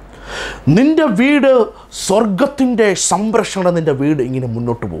 നിൻ്റെ വീട് സ്വർഗത്തിൻ്റെ സംരക്ഷണം, നിൻ്റെ വീട് ഇങ്ങനെ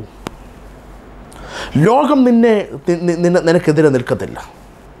മുന്നോട്ട് പോകും. ലോകം നിനക്കെതിരെ നിൽക്കത്തില്ല.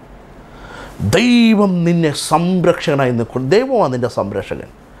 ദൈവം നിന്നെ സംരക്ഷകനായി നിൽക്കും. ദൈവമാണ് നിൻ്റെ സംരക്ഷകൻ.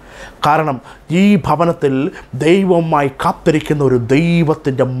 കാരണം ഈ ഭവനത്തിൽ ദൈവമായി കാത്തിരിക്കുന്ന ഒരു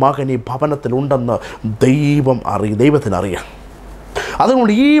ദൈവത്തിൻ്റെ മകൻ ഈ ഭവനത്തിലുണ്ടെന്ന് ദൈവത്തിനറിയാം.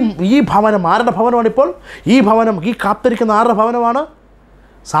 അതുകൊണ്ട് ഈ ഭവനം ആരുടെ ഭവനമാണിപ്പോൾ? ഈ കാത്തിരിക്കുന്ന ആരുടെ ഭവനമാണ്?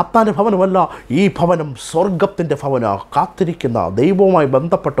 സാത്താൻ്റെ ഭവനമല്ല. ഈ ഭവനം സ്വർഗത്തിൻ്റെ ഭവനമാണ്. കാത്തിരിക്കുന്ന ദൈവവുമായി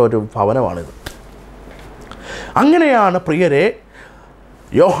ബന്ധപ്പെട്ട ഒരു ഭവനമാണിത്. അങ്ങനെയാണ് പ്രിയരെ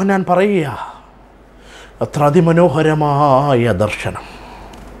യോഹന്നാൻ പറയുക, എത്ര അതിമനോഹരമായ ദർശനം,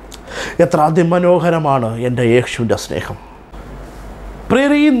 എത്ര അതിമനോഹരമാണ് എൻ്റെ യേശുവിൻ്റെ സ്നേഹം.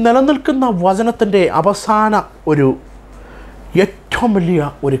 പ്രിയരെ, ഈ നിലനിൽക്കുന്ന വചനത്തിൻ്റെ അവസാന ഏറ്റവും വലിയ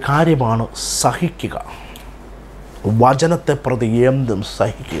ഒരു കാര്യമാണ് സഹിക്കുക. വചനത്തെ പ്രതി എന്തും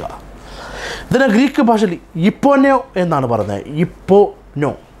സഹിക്കുക. ഇതിനെ ഗ്രീക്ക് ഭാഷയിൽ ഇപ്പോനോ എന്നാണ് പറയുന്നത്.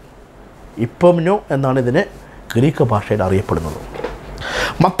 ഇപ്പോനോ എന്നാണ് ഇതിനെ ഗ്രീക്ക് ഭാഷയിൽ അറിയപ്പെടുന്നത്.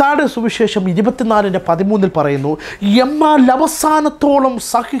 മത്തായിയുടെ സുവിശേഷം 24:13 പറയുന്നു, എന്നാൽ അവസാനത്തോളം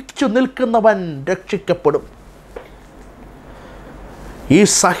സഹിച്ചു നിൽക്കുന്നവൻ രക്ഷിക്കപ്പെടും. ഈ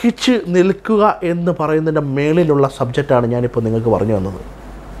സഹിച്ച് നിൽക്കുക എന്ന് പറയുന്നതിൻ്റെ മേളിലുള്ള സബ്ജക്റ്റാണ് ഞാനിപ്പോൾ നിങ്ങൾക്ക് പറഞ്ഞു തന്നത്.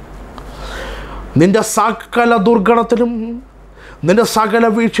 നിൻ്റെ സകല ദുർഘടത്തിലും നിൻ്റെ സകല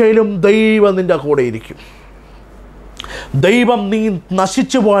വീഴ്ചയിലും ദൈവം നിൻ്റെ കൂടെ ഇരിക്കും. ദൈവം നീ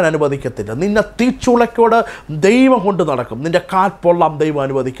നശിച്ചു പോകാൻ അനുവദിക്കത്തില്ല. നിന്നെ തീച്ചുളക്കോട് ദൈവം കൊണ്ട് നടക്കും. നിൻ്റെ കാൽപ്പൊള്ളാം ദൈവം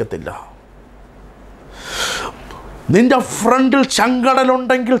അനുവദിക്കത്തില്ല. നിൻ്റെ ഫ്രണ്ടിൽ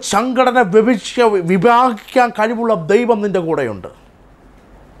ചങ്കടലുണ്ടെങ്കിൽ ചങ്കടനെ വിഭാഗിക്കാൻ കഴിവുള്ള ദൈവം നിൻ്റെ കൂടെയുണ്ട്.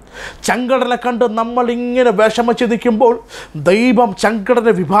 ചങ്കടനെ കണ്ട് നമ്മളിങ്ങനെ വിഷമിച്ച് നിൽക്കുമ്പോൾ ദൈവം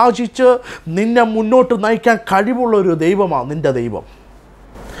ചങ്കടനെ വിഭാജിച്ച് നിന്നെ മുന്നോട്ട് നയിക്കാൻ കഴിവുള്ളൊരു ദൈവമാണ് നിൻ്റെ ദൈവം.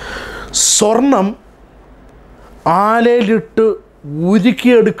 സ്വർണം ആലയിലിട്ട്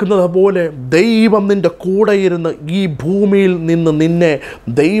ഉരുക്കിയെടുക്കുന്നത് പോലെ ദൈവം നിൻ്റെ കൂടെ ഇരുന്ന് ഈ ഭൂമിയിൽ നിന്ന് നിന്നെ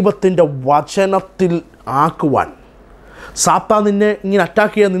ദൈവത്തിൻ്റെ വചനത്തിൽ ആക്കുവാൻ. സാത്താൻ നിന്നെ ഇങ്ങനെ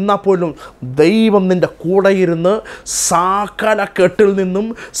അറ്റാക്ക് ചെയ്യാൻ നിന്നാൽ പോലും ദൈവം നിൻ്റെ കൂടെ ഇരുന്ന് സകല കെട്ടിൽ നിന്നും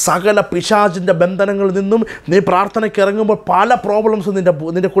സകല പിശാചിൻ്റെ ബന്ധനങ്ങളിൽ നിന്നും നീ പ്രാർത്ഥനയ്ക്ക് ഇറങ്ങുമ്പോൾ പല പ്രോബ്ലംസും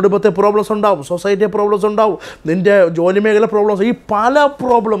നിൻ്റെ കുടുംബത്തെ പ്രോബ്ലംസ് ഉണ്ടാവും, സൊസൈറ്റിയെ പ്രോബ്ലംസ് ഉണ്ടാവും, നിൻ്റെ ജോലി മേഖല പ്രോബ്ലംസ്, ഈ പല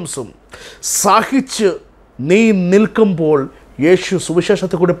പ്രോബ്ലംസും സഹിച്ച് നീ നിൽക്കുമ്പോൾ യേശു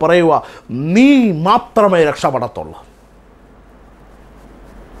സുവിശേഷത്തിൽ കൂടി പറയുക, നീ മാത്രമേ രക്ഷപ്പെടത്തുള്ളൂ.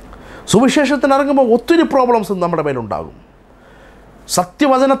 സുവിശേഷത്തിന് ഇറങ്ങുമ്പോൾ ഒത്തിരി പ്രോബ്ലംസ് നമ്മുടെ മേലുണ്ടാകും.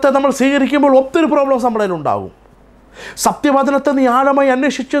 സത്യവചനത്തെ നമ്മൾ സ്വീകരിക്കുമ്പോൾ ഒത്തിരി പ്രോബ്ലംസ് നമ്മുടെ മേലുണ്ടാകും. സത്യവചനത്തെ നീ ആഴമായി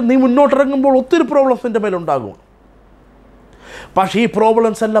അന്വേഷിച്ച് നീ മുന്നോട്ടിറങ്ങുമ്പോൾ ഒത്തിരി പ്രോബ്ലംസ് നിൻ്റെ മേലുണ്ടാകും. പക്ഷേ ഈ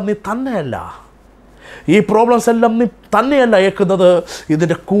പ്രോബ്ലംസ് എല്ലാം നീ തന്നെയല്ല, ഈ പ്രോബ്ലംസ് എല്ലാം നീ തന്നെയല്ല ഏൽക്കുന്നത്.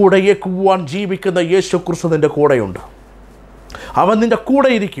 ഇതിൻ്റെ കൂടെ ഏൽക്കുവാൻ ജീവിക്കുന്ന യേശു ക്രിസ്തു നിൻ്റെ കൂടെയുണ്ട്. അവൻ നിൻ്റെ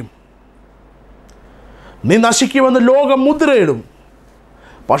കൂടെ ഇരിക്കും. നീ നശിക്കുമെന്ന് ലോകം മുദ്രയിടും,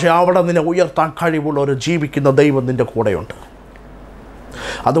 പക്ഷേ അവിടെ നിന്നെ ഉയർത്താൻ കഴിവുള്ള ഒരു ജീവിക്കുന്ന ദൈവം നിൻ്റെ കൂടെയുണ്ട്.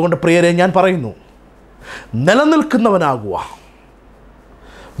 അതുകൊണ്ട് പ്രിയരെ, ഞാൻ പറയുന്നു, നിലനിൽക്കുന്നവനാകുക,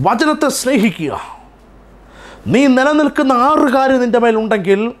 വചനത്തെ സ്നേഹിക്കുക. നീ നിലനിൽക്കുന്ന 6 കാര്യം നിൻ്റെ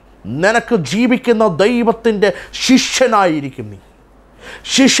മേലുണ്ടെങ്കിൽ നിനക്ക് ജീവിക്കുന്ന ദൈവത്തിൻ്റെ ശിഷ്യനായിരിക്കും. നീ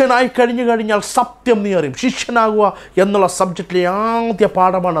ശിഷ്യനായി കഴിഞ്ഞാൽ സത്യം നീ അറിയും. ശിഷ്യനാകുക എന്നുള്ള സബ്ജക്റ്റിലെ ആദ്യ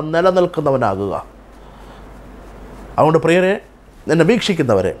പാഠമാണ് നിലനിൽക്കുന്നവനാകുക. അതുകൊണ്ട് പ്രിയരെ, എന്നെ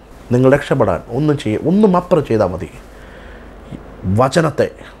വീക്ഷിക്കുന്നവരെ, നിങ്ങൾ രക്ഷപ്പെടാൻ ഒന്നും അപ്പുറം ചെയ്താൽ മതി. വചനത്തെ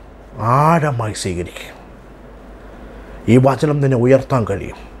ആഴമായി സ്വീകരിക്കുക. ഈ വചനം നിന്നെ ഉയർത്താൻ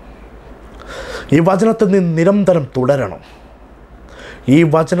കഴിയും. ഈ വചനത്തെ നീ നിരന്തരം തുടരണം. ഈ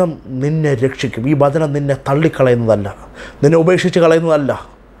വചനം നിന്നെ രക്ഷിക്കും. ഈ വചനം നിന്നെ തള്ളിക്കളയുന്നതല്ല, നിന്നെ ഉപേക്ഷിച്ച് കളയുന്നതല്ല.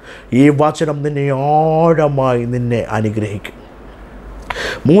 ഈ വചനം നിന്നെ ആഴമായി നിന്നെ അനുഗ്രഹിക്കും.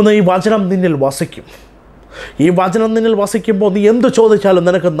 3, ഈ വചനം നിന്നിൽ വസിക്കും. ഈ വചനം നിന്നിൽ വസിക്കുമ്പോൾ നീ എന്ത് ചോദിച്ചാലും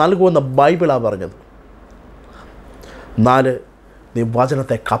നിനക്ക് നൽകുമെന്ന് ബൈബിളാണ് പറഞ്ഞത്. 4, നീ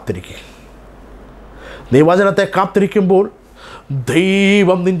വചനത്തെ കാത്തിരിക്കുക. നീ വചനത്തെ കാത്തിരിക്കുമ്പോൾ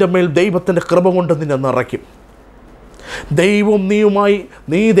ദൈവം നിൻ്റെ മേൽ ദൈവത്തിൻ്റെ കൃപ കൊണ്ട് നിന്നെ നിറയ്ക്കും. ദൈവം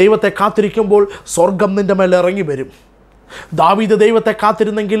നീ ദൈവത്തെ കാത്തിരിക്കുമ്പോൾ സ്വർഗം നിൻ്റെ മേൽ ഇറങ്ങി വരും. ദാവീദ് ദൈവത്തെ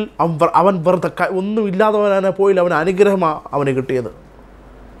കാത്തിരുന്നെങ്കിൽ അവൻ വെറുതെ ഒന്നും ഇല്ലാത്തവനെ പോയില്ല, അവന് അനുഗ്രഹമാണ് അവന് കിട്ടിയത്.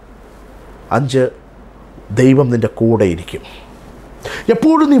 5, ദൈവം നിൻ്റെ കൂടെ ഇരിക്കും.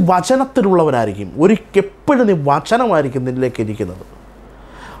 എപ്പോഴും നീ വചനത്തിലുള്ളവനായിരിക്കും. എപ്പോഴും നീ വചനമായിരിക്കും നിന്നിലേക്ക് ഇരിക്കുന്നത്.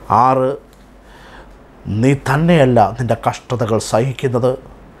 6, നീ തന്നെയല്ല നിൻ്റെ കഷ്ടതകൾ സഹിക്കുന്നത്.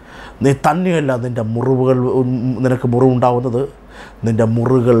 നീ തന്നെയല്ല നിനക്ക് മുറിവുണ്ടാവുന്നത്. നിൻ്റെ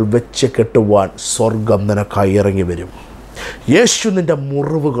മുറിവുകൾ വെച്ച് കെട്ടുവാൻ സ്വർഗം നിനക്കായി ഇറങ്ങി വരും. യേശു നിൻ്റെ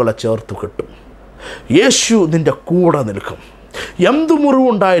മുറിവുകളെ ചേർത്ത് കെട്ടും. യേശു നിൻ്റെ കൂടെ നിൽക്കും. എന്ത്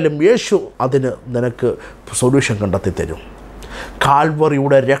മുറിവുണ്ടായാലും യേശു അതിന് നിനക്ക് സൊല്യൂഷൻ കണ്ടെത്തി തരും.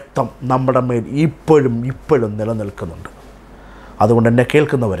 കാൽവറിയുടെ രക്തം നമ്മുടെ മേൽ ഇപ്പോഴും നിലനിൽക്കുന്നുണ്ട്. അതുകൊണ്ട് എന്നെ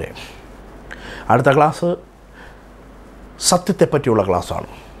കേൾക്കുന്നവരെ, അടുത്ത ക്ലാസ് സത്യത്തെപ്പറ്റിയുള്ള ക്ലാസ്സാണ്.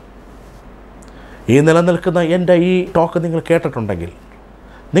 ഈ നിലനിൽക്കുന്ന എൻ്റെ ഈ ടോക്ക് നിങ്ങൾ കേട്ടിട്ടുണ്ടെങ്കിൽ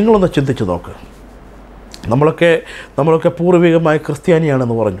നിങ്ങളൊന്ന് ചിന്തിച്ച് നോക്ക്. നമ്മളൊക്കെ പൂർവികമായി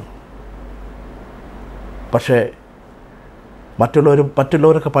ക്രിസ്ത്യാനിയാണെന്ന് പറഞ്ഞു. പക്ഷേ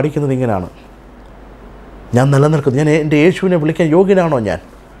മറ്റുള്ളവരൊക്കെ പഠിക്കുന്നത് ഇങ്ങനെയാണ്: ഞാൻ നിലനിൽക്കുന്നു, എൻ്റെ യേശുവിനെ വിളിക്കാൻ യോഗ്യനാണോ ഞാൻ?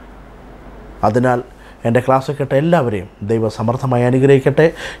 അതിനാൽ എൻ്റെ ക്ലാസ് കേട്ട എല്ലാവരെയും ദൈവം സമർത്ഥമായി അനുഗ്രഹിക്കട്ടെ.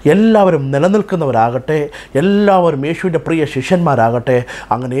 എല്ലാവരും നിലനിൽക്കുന്നവരാകട്ടെ. എല്ലാവരും യേശുവിൻ്റെ പ്രിയ ശിഷ്യന്മാരാകട്ടെ.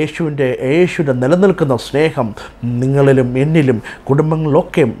 അങ്ങനെ യേശുവിൻ്റെ നിലനിൽക്കുന്ന സ്നേഹം നിങ്ങളിലും എന്നിലും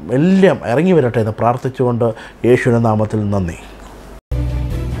കുടുംബങ്ങളിലൊക്കെ എല്ലാം ഇറങ്ങി വരട്ടെ എന്ന് പ്രാർത്ഥിച്ചുകൊണ്ട് യേശുവിൻ്റെ നാമത്തിൽ നന്ദി.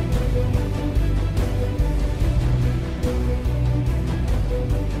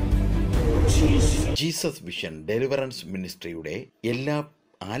 ജീസസ് വിഷൻ ഡെലിവറൻസ് മിനിസ്ട്രിയുടെ എല്ലാ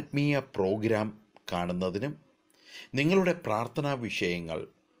ആത്മീയ പ്രോഗ്രാം കാണുന്നതിനും നിങ്ങളുടെ പ്രാർത്ഥനാ വിഷയങ്ങൾ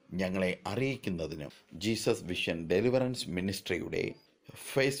ഞങ്ങളെ അറിയിക്കുന്നതിനും Jesus vision deliverance മിനിസ്ട്രിയുടെ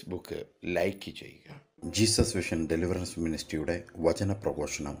Facebook like ചെയ്യുക. ജീസസ് വിഷൻ ഡെലിവറൻസ് മിനിസ്ട്രിയുടെ വചന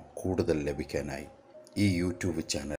പ്രഘോഷണം കൂടുതൽ ലഭിക്കാനായി ഈ യൂട്യൂബ് ചാനൽ